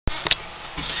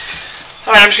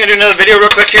Alright, I'm just going to do another video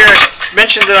real quick here. I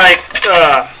mentioned that I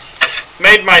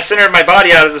made my center of my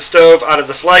body out of the stove, out of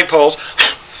the flagpoles.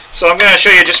 So I'm going to show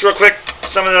you just real quick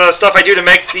some of the stuff I do to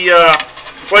make the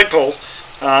flagpoles.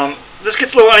 This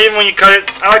gets a little uneven when you cut it.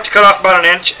 I like to cut off about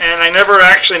 1 inch, and I never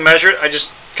actually measure it. I just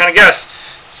kind of guess.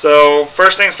 So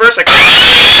first things first, I cut it.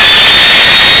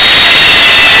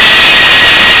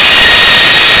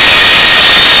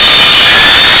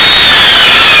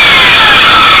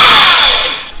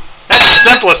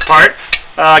 Simplest part,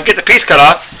 get the piece cut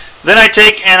off. Then I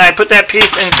take and I put that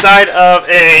piece inside of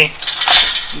a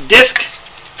disc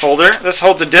holder. This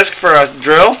holds a disc for a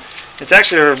drill. It's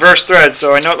actually a reverse thread,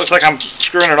 so I know it looks like I'm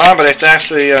screwing it on, but it's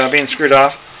actually being screwed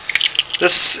off.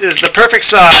 This is the perfect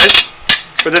size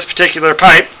for this particular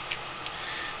pipe.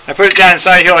 I put it down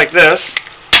inside here like this.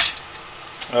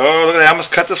 Oh, look at that! I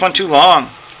almost cut this one too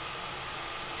long.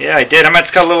 Yeah, I did. I might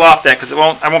have to cut a little off that because I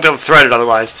won't be able to thread it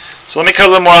otherwise. So let me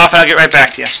cut a little more off and I'll get right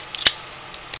back to you.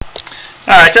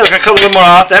 Alright, so I was going to cut a little more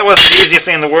off. That wasn't the easiest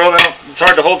thing in the world. It's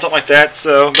hard to hold something like that,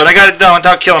 but I got it done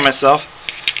without killing myself.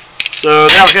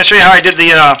 So now I was going to show you how I did the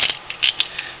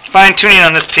fine tuning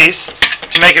on this piece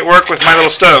to make it work with my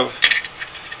little stove.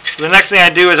 So the next thing I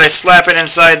do is I slap it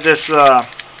inside this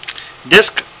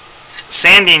disc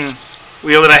sanding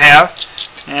wheel that I have.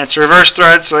 And it's a reverse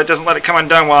thread so it doesn't let it come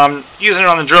undone while I'm using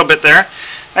it on the drill bit there.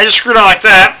 I just screw it on like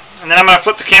that. And then I'm going to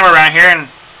flip the camera around here and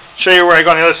show you where I go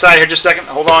on the other side here. Just a second.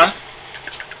 Hold on.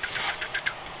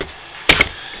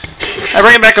 I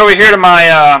bring it back over here to my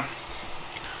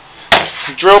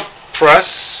drill press,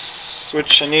 which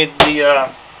I need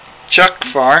the chuck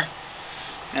for.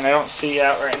 And I don't see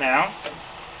out right now.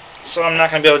 So I'm not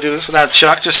going to be able to do this without a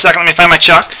chuck. Just a second. Let me find my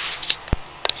chuck.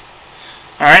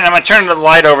 Alright, I'm going to turn the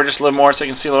light over just a little more so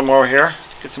you can see a little more over here.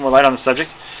 Get some more light on the subject.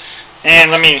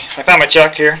 And I found my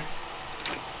chuck here.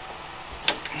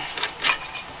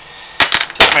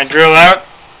 My drill out.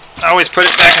 I always put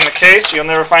it back in the case. You'll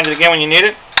never find it again when you need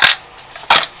it.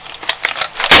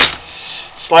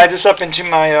 Slide this up into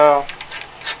my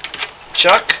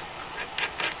chuck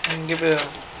and give it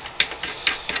a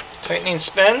tightening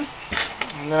spin.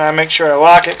 And then I make sure I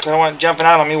lock it because I don't want it jumping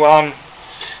out on me while I'm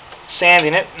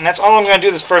sanding it. And that's all I'm going to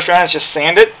do this first round is just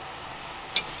sand it.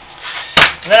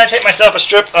 And then I take myself a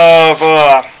strip of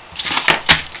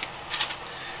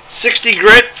 60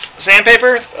 grit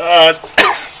sandpaper.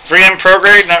 3M Pro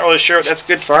Grade, not really sure what that's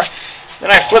good for. Then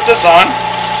I flip this on.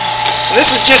 And this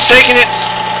is just taking it,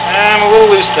 I'm a little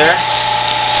loose there.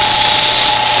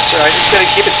 So I just got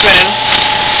to keep it spinning.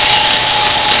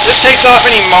 This takes off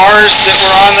any Mars that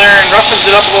were on there and roughens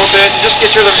it up a little bit. Just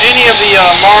get rid of any of the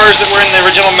Mars that were in the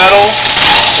original metal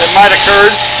that might have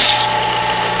occurred.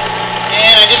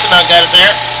 And I just about got it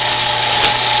there.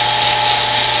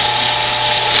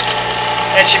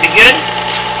 That should be good.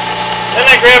 Then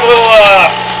I grab a little,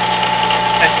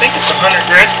 I think it's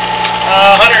 100 grit.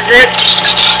 100 grit.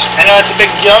 I know it's a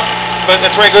big jump, but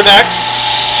that's where I go next.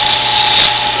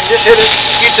 Just hit it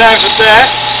a few times with that.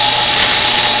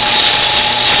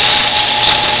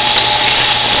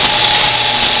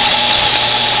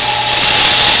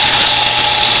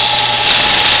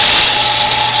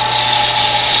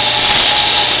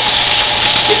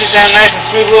 Get it down nice and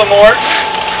smooth a little more.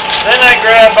 Then I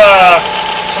grab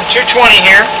some 220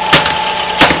 here.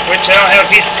 Which I don't have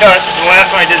a piece cut. The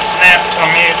last one I did snapped on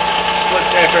me. It split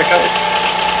after I cut it.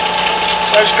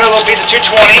 So I just cut a little piece of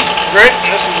 220 grit,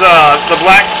 and this is the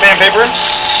black sandpaper.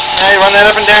 Now you run that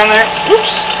up and down there.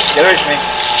 Whoops! Get away from me.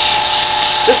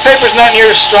 This paper is not near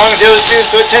as strong as the other two,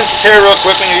 so it tends to tear real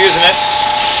quick when you're using it.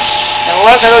 And the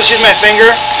last time I just use my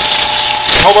finger.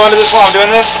 Hold on to this while I'm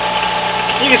doing this.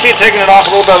 You can see it taking it off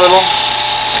a little by little.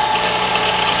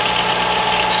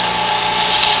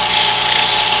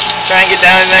 Try and get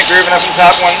down in that groove and up in the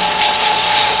top one.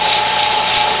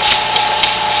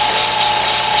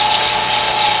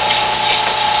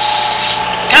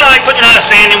 Kind of like putting on a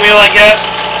sanding wheel, I guess.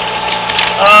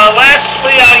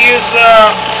 Lastly, I'll use,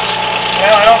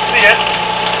 well, I don't see it.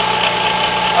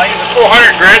 I'll use a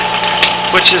 400 grit,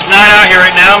 which is not out here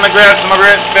right now. I'm going to grab some of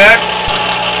it back.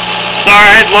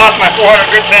 Sorry, I had lost my 400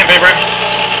 grit sandpaper.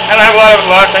 I don't have a lot of it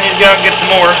left. I need to go out and get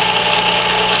some more.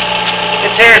 It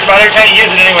tears about every time you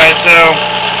use it anyway, so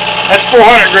that's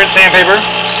 400 grit sandpaper.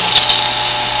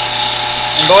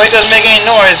 And boy, it doesn't make any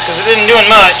noise because it isn't doing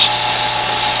much.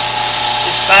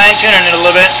 Just fine tuning it a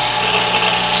little bit.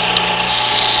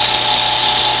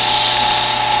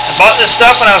 I bought this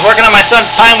stuff when I was working on my son's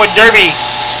Pinewood Derby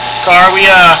car. We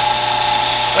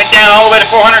went down all the way to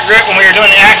 400 grit when we were doing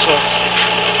the axles.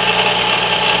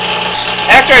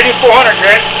 After I do 400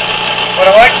 grit, what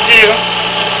I like to do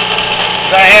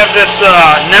I have this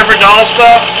Never Dull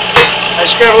stuff. I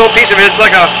just grab a little piece of it. It's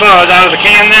like a fuzz out of the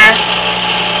can there.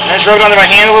 And I just rub it onto my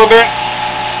hand a little bit.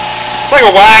 It's like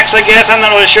a wax, I guess. I'm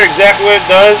not really sure exactly what it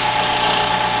does.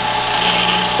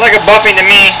 It's like a buffing to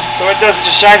me. So what it does, it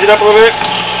just shines it up a little bit.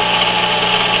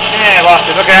 Yeah, I lost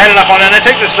it. Okay, I had enough on that. And I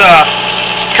take this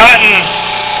cotton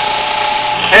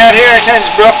pad here. I kind of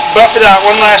just buff it out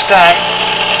one last time.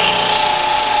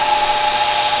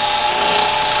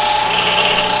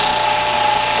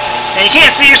 And you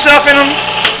can't see yourself in them,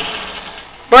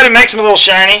 but it makes them a little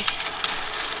shiny.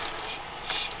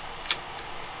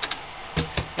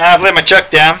 Now I've laid my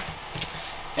chuck down,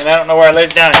 and I don't know where I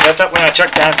laid it down. I thought when I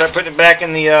chuck down, I start putting it back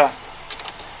in the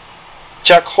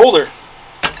chuck holder.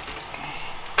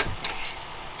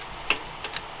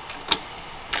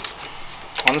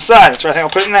 On the side, that's where I think I'll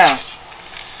put it now.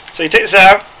 So you take this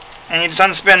out, and you just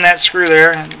unspin that screw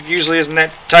there. It usually isn't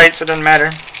that tight, so it doesn't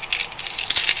matter.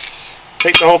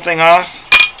 Take the whole thing off.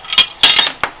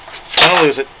 Gonna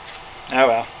lose it. Oh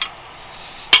well.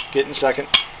 Get in a second.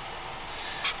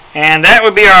 And that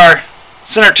would be our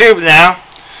center tube now,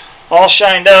 all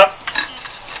shined up.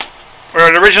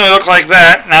 Where it originally looked like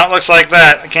that, now it looks like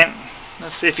that.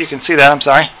 Let's see if you can see that, I'm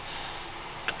sorry.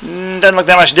 Doesn't look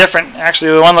that much different.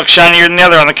 Actually, the one looks shinier than the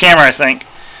other on the camera, I think.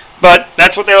 But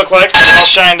that's what they look like, all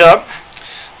shined up.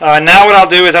 Now what I'll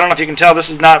do is, I don't know if you can tell, this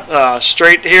is not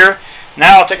straight here.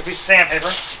 Now I'll take a piece of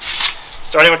sandpaper,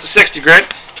 starting with the 60 grit,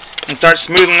 and start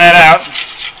smoothing that out.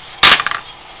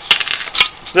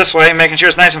 This way, making sure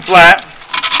it's nice and flat.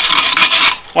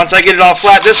 Once I get it all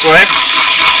flat this way,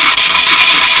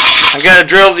 I've got to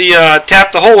drill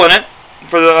tap the hole in it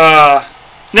for the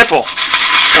nipple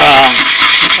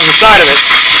on the side of it.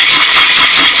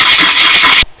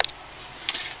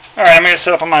 Alright, I'm going to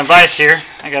set up on my vise here.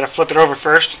 I got to flip it over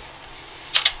first.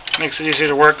 Makes it easier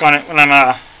to work on it when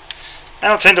I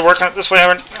don't tend to work on it this way,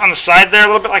 on the side there a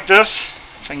little bit like this.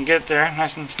 If I can get it there,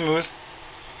 nice and smooth.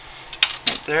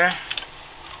 Right there.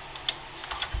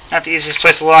 Not the easiest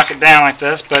place to lock it down like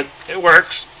this, but it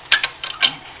works.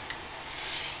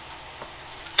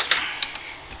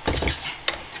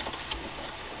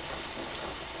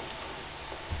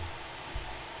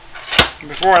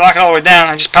 Before I lock it all the way down,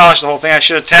 I just polished the whole thing. I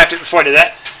should have tapped it before I did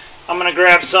that. I'm going to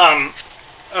grab some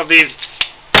of these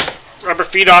rubber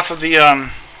feet off of the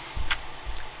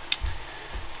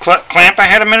clamp I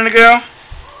had a minute ago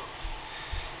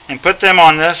and put them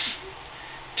on this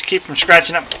to keep from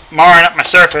scratching up, marring up my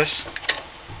surface.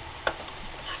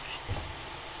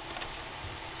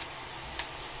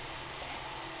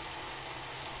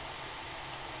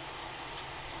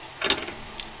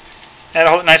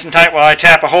 That'll hold it nice and tight while I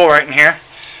tap a hole right in here.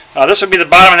 This would be the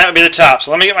bottom and that would be the top.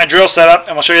 So let me get my drill set up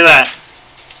and we'll show you that.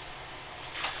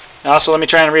 Also, let me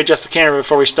try and readjust the camera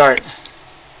before we start.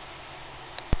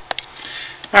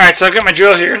 Alright, so I've got my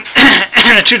drill here,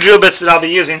 and the two drill bits that I'll be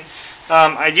using.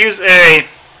 I'd use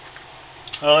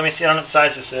well, let me see how much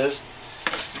size this is.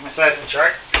 My sizing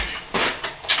chart.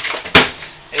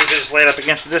 Maybe just lay it up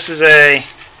against it. This is a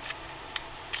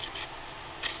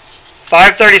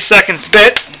 5/32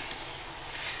 bit,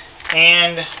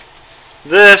 and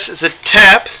this is a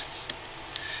tap,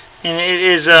 and it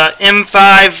is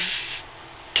M5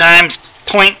 times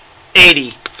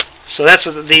 0.80. So that's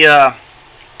what the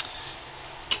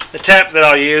tap that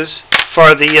I'll use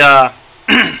for the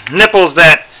nipples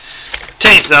that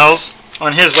Tinny sells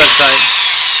on his website.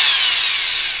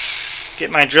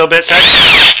 Get my drill bit set.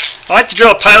 I like to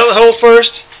drill a pilot hole first,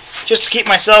 just to keep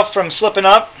myself from slipping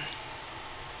up.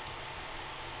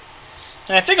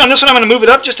 And I think on this one I'm going to move it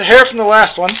up just a hair from the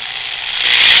last one.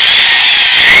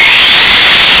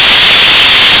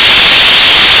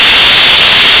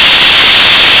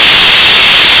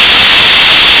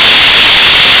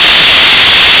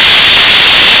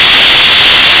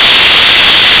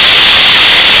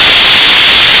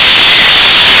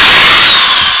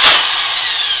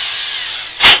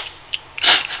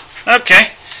 Okay,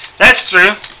 that's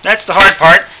through. That's the hard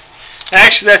part.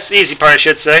 Actually, that's the easy part, I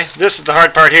should say. This is the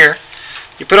hard part here.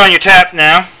 You put on your tap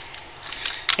now,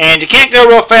 and you can't go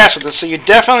real fast with this, so you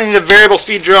definitely need a variable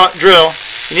speed drill.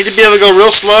 You need to be able to go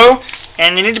real slow,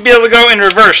 and you need to be able to go in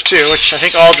reverse too, which I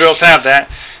think all drills have that.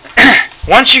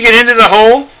 Once you get into the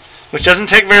hole, which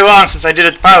doesn't take very long since I did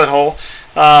a pilot hole,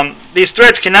 these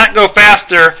threads cannot go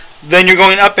faster than you're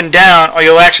going up and down, or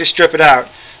you'll actually strip it out.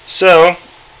 So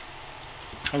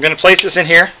I'm going to place this in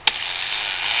here.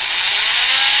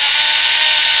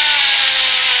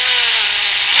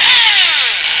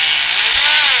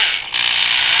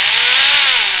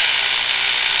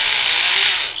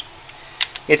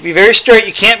 You have to be very straight.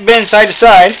 You can't bend side to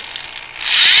side.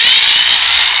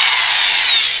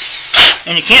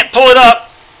 And you can't pull it up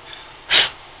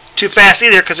too fast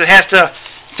either because it has to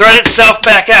thread itself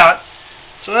back out.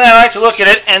 So then I like to look at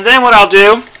it, and then what I'll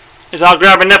do is I'll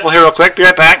grab a nipple here real quick, be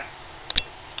right back.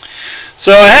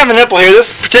 So I have a nipple here. This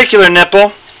particular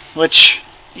nipple, which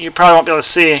you probably won't be able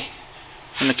to see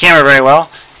in the camera very well,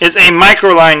 is a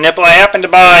microline nipple. I happen to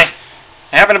buy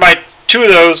two of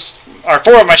those, or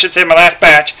four of them I should say, in my last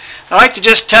batch. I like to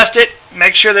just test it,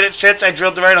 make sure that it fits. I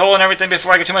drilled the right hole and everything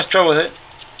before I get too much trouble with it.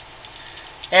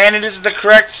 And it is the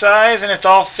correct size, and it's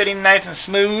all fitting nice and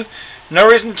smooth. No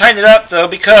reason to tighten it up,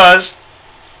 though, because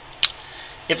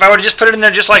if I were to just put it in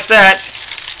there just like that,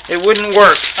 it wouldn't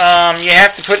work. You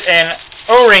have to put an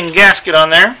O-ring gasket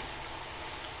on there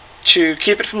to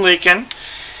keep it from leaking.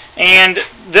 And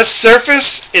this surface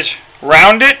is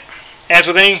rounded, as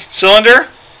with any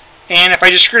cylinder. And if I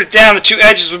just screwed it down, the two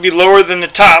edges would be lower than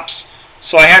the tops.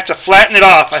 So I have to flatten it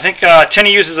off. I think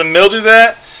Tenny uses a mill to do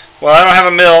that. Well, I don't have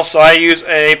a mill, so I use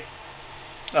a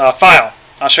file.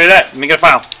 I'll show you that. Let me get a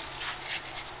file.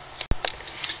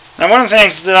 Now, one of the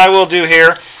things that I will do here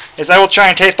is I will try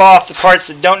and tape off the parts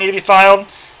that don't need to be filed,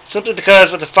 simply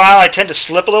because with the file I tend to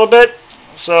slip a little bit,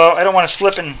 so I don't want to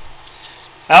slip, and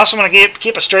I also want to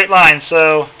keep a straight line.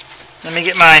 So let me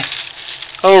get my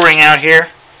O-ring out here.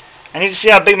 I need to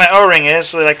see how big my O-ring is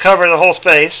so that I cover the whole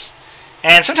space.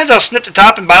 And sometimes I'll snip the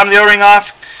top and bottom of the O-ring off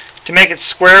to make it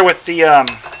square with the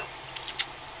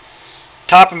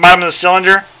top and bottom of the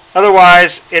cylinder. Otherwise,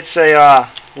 it's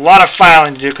a lot of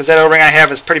filing to do because that O-ring I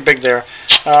have is pretty big there.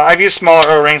 I've used smaller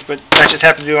O-rings, but that just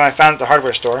happened to be what I found at the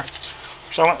hardware store.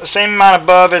 So I want the same amount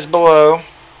above as below.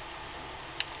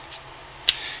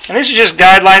 And these are just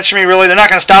guidelines for me, really. They're not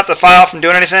going to stop the file from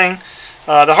doing anything.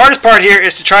 The hardest part here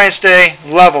is to try and stay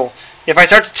level. If I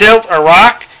start to tilt or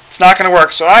rock, it's not going to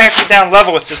work. So I have to get down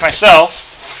level with this myself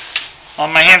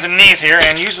on my hands and knees here,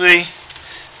 and usually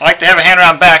I like to have a hand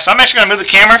around back. So I'm actually going to move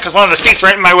the camera because one of the feet's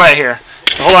right in my way here.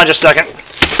 So hold on just a second.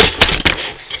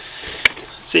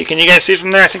 See, can you guys see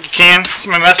from there? I think you can.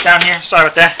 See my mess down here? Sorry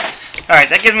about that. Alright,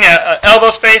 that gives me an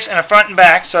elbow space and a front and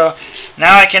back. So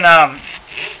now I can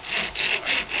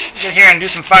get here and do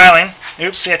some filing.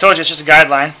 Oops, see, I told you it's just a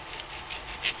guideline.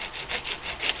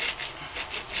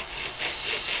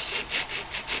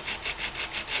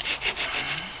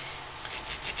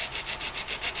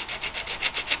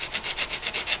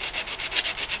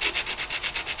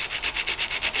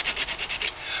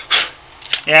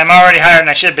 Yeah, I'm already higher than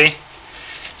I should be.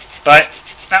 But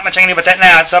not much I can do about that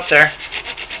now. It's up there.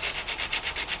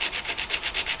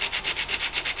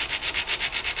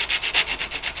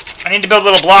 I need to build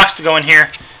little blocks to go in here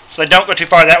so I don't go too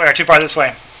far that way or too far this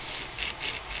way.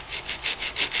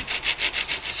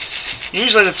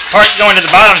 Usually the part going to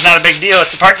the bottom is not a big deal.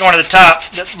 It's the part going to the top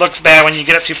that looks bad when you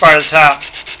get up too far to the top.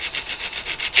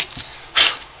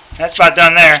 That's about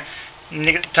done there. I need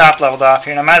to get the top leveled off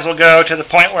here. And I might as well go to the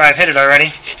point where I've hit it already.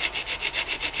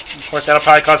 Of course, that'll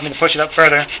probably cause me to push it up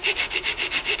further.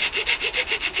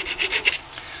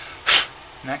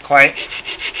 Not quite.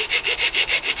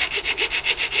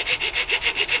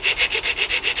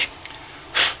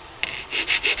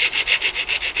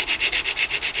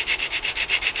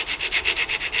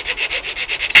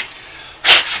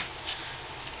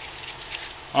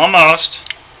 Almost.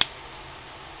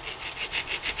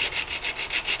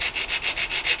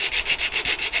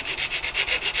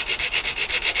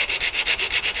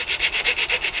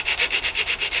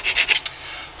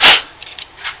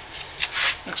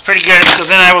 Looks pretty good. So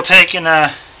then I will take and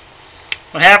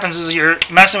what happens is you're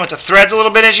messing with the threads a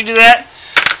little bit as you do that.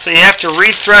 So you have to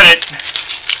re-thread it.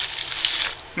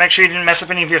 Make sure you didn't mess up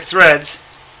any of your threads.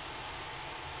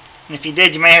 And if you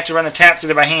did, you may have to run the tap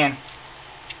through there by hand.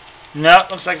 No,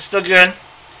 looks like it's still good.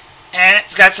 And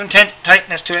it's got some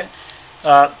tightness to it.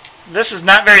 This is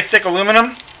not very thick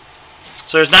aluminum,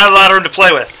 so there's not a lot of room to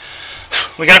play with.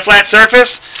 We got a flat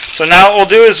surface, so now what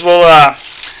we'll do is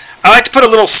I like to put a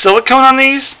little silicone on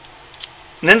these,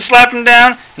 and then slap them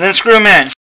down, and then screw them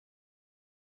in.